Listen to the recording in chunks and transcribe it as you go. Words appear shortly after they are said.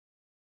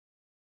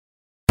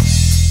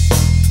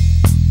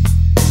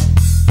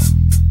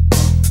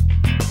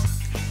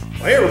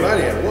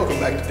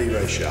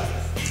D-Ray Shop.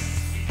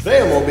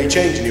 Today I'm going to be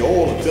changing the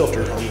oil and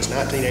filter on this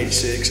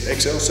 1986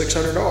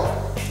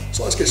 XL600R.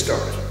 So let's get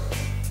started.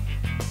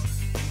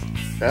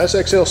 Now this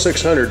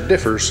XL600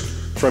 differs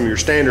from your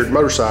standard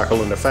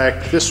motorcycle in the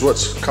fact that this is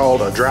what's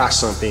called a dry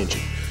sump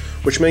engine,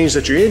 which means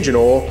that your engine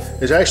oil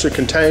is actually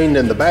contained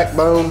in the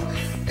backbone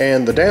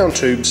and the down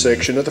tube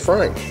section of the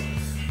frame.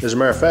 As a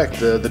matter of fact,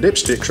 the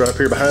dipstick's right up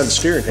here behind the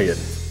steering head.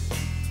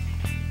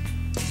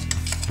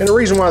 And the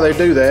reason why they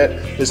do that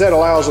is that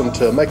allows them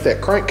to make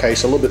that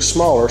crankcase a little bit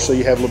smaller so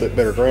you have a little bit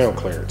better ground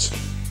clearance.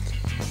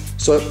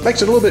 So it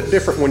makes it a little bit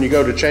different when you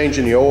go to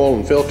changing the oil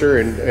and filter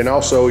and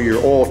also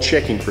your oil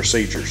checking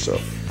procedure. So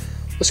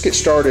let's get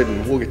started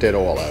and we'll get that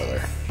oil out of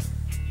there.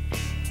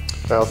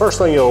 Now the first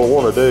thing you'll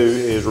want to do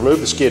is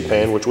remove the skid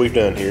pan, which we've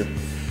done here.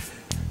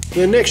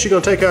 Then next you're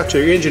going to take out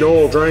your engine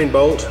oil drain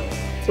bolt,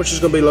 which is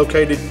going to be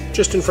located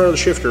just in front of the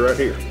shifter right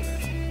here.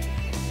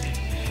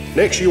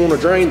 Next you want to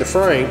drain the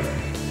frame.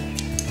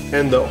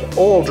 And the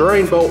oil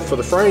drain bolt for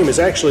the frame is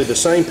actually the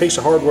same piece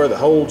of hardware that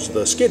holds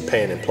the skid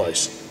pan in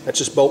place. That's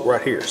this bolt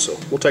right here. So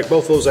we'll take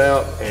both of those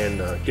out and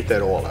get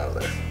that oil out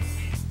of there.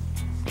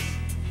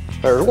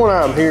 There's one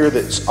item here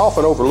that's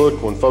often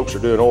overlooked when folks are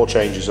doing oil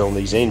changes on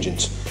these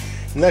engines,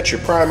 and that's your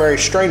primary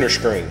strainer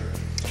screen.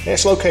 And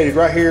it's located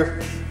right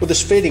here where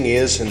this fitting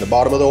is in the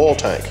bottom of the oil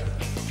tank.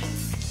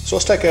 So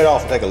let's take that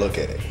off and take a look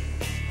at it.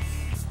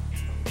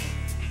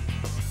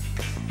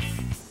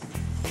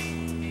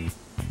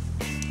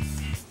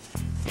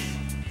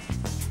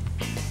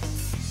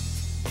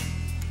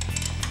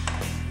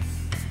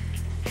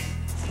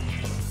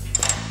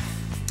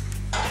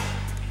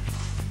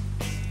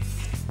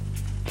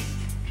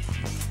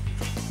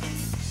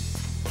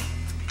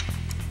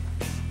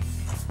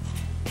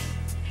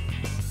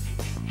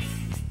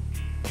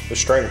 This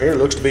strainer here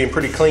looks to be in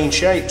pretty clean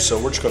shape,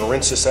 so we're just going to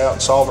rinse this out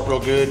and solve it real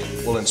good.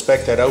 We'll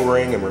inspect that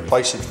O-ring and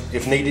replace it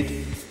if needed,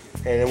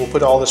 and then we'll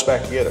put all this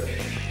back together.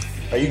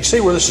 Now you can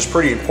see where this is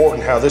pretty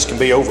important, how this can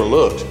be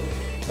overlooked,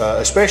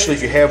 especially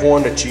if you have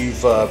one that you've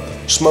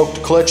smoked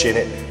a clutch in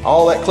it.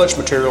 All that clutch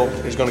material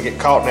is going to get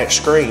caught in that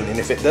screen, and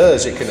if it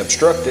does, it can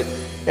obstruct it,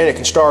 and it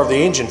can starve the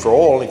engine for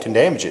oil and can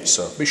damage it.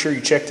 So be sure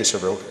you check this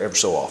every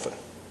so often.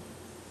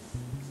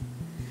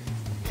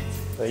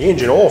 The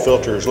engine oil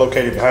filter is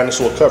located behind this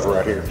little cover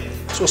right here.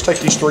 So let's take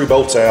these 3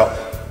 bolts out.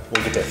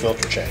 We'll get that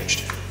filter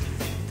changed.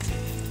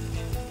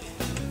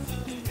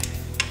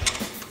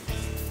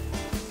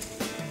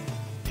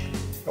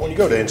 Now when you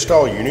go to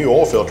install your new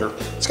oil filter,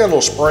 it's got a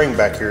little spring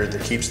back here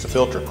that keeps the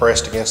filter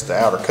pressed against the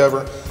outer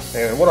cover.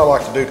 And what I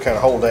like to do to kind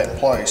of hold that in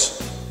place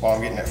while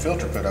I'm getting that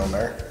filter put on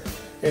there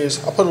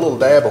is I'll put a little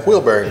dab of wheel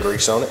bearing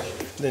grease on it,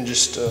 and then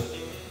just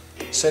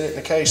set it in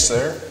the case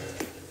there.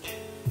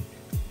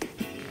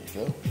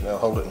 Now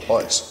hold it in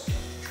place.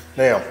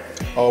 Now,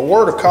 a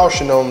word of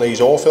caution on these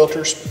oil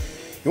filters.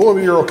 You want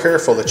to be real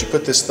careful that you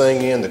put this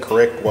thing in the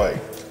correct way.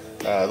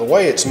 The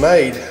way it's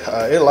made,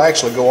 it'll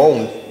actually go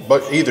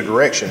on either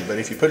direction, but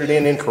if you put it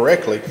in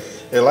incorrectly,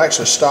 it'll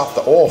actually stop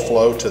the oil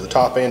flow to the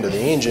top end of the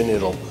engine.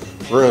 It'll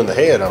ruin the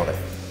head on it.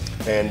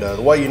 And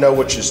the way you know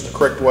which is the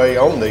correct way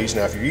on these,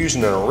 now if you're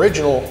using an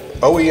original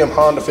OEM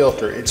Honda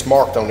filter, it's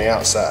marked on the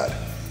outside.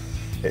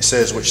 It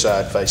says which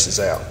side faces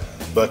out.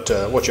 But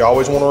what you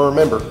always want to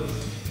remember,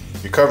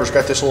 your cover's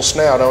got this little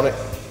snout on it,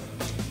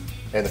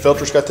 and the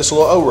filter's got this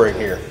little O-ring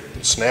here.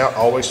 The snout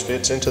always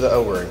fits into the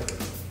O-ring,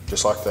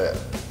 just like that.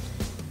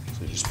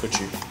 So you just put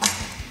your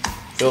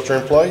filter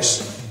in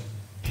place.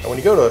 And when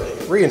you go to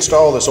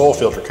reinstall this oil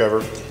filter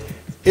cover,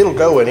 it'll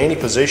go in any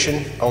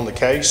position on the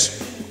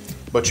case,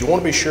 but you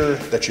want to be sure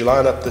that you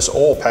line up this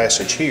oil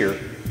passage here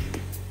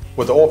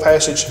with the oil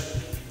passage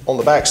on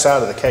the back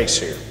side of the case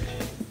here,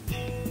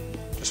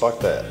 just like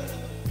that.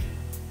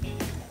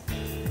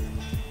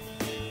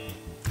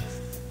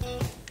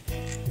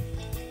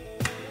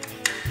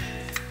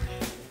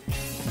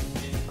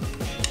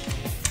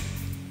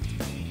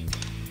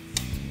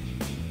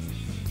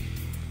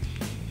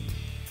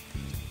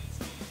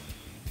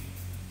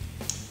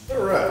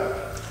 Alright,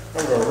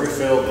 I'm going to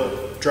refill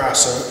the dry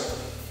sump,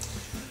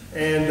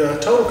 and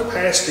total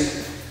capacity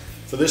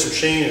for this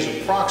machine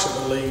is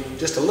approximately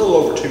just a little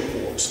over 2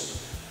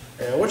 quarts.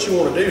 And what you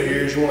want to do here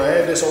is you want to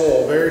add this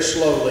oil very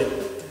slowly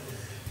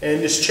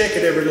and just check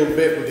it every little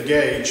bit with the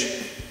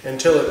gauge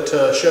until it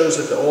shows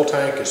that the oil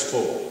tank is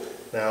full.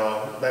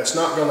 Now that's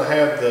not going to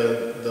have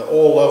the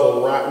oil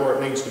level right where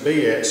it needs to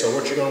be at, so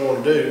what you're going to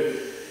want to do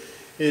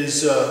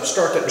is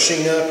start that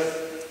machine up,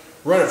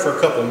 run it for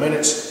a couple of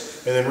minutes,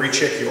 and then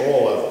recheck your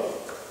oil level.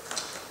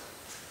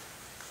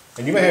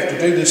 And you may have to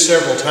do this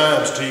several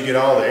times until you get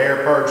all the air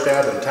purged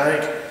out of the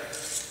tank,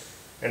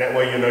 and that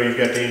way you know you've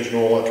got the engine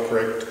oil at the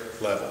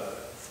correct level.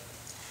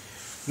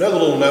 Another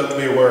little note to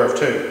be aware of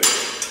too.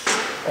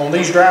 On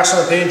these dry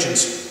sump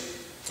engines,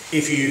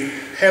 if you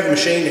have a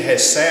machine that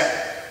has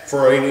sat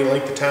for any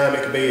length of time,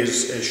 it could be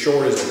as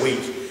short as a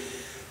week.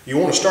 You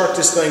want to start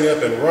this thing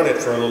up and run it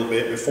for a little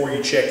bit before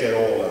you check that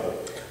oil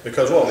level.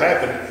 Because what will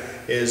happen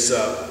is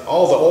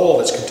all the oil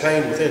that's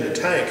contained within the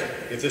tank,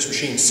 if this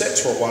machine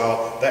sits for a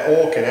while, that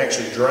oil can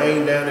actually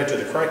drain down into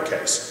the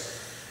crankcase.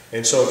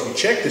 And so if you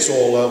check this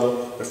oil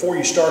level before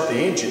you start the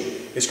engine,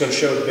 it's going to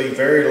show to be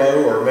very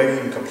low or maybe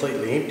even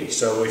completely empty.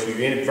 So if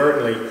you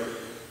inadvertently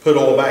put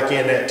oil back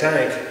in that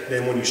tank,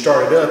 then when you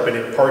start it up and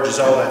it purges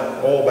all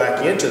that oil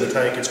back into the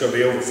tank, it's going to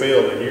be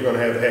overfilled and you're going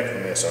to have a heck of a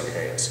mess on your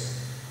hands.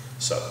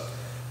 So,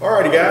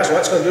 alrighty guys, well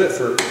that's going to do it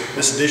for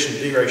this edition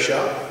of D-Ray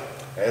Shop.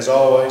 As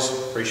always,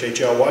 appreciate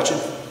y'all watching.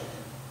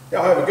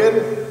 Y'all have a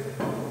good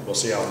one. We'll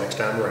see y'all next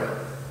time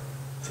around.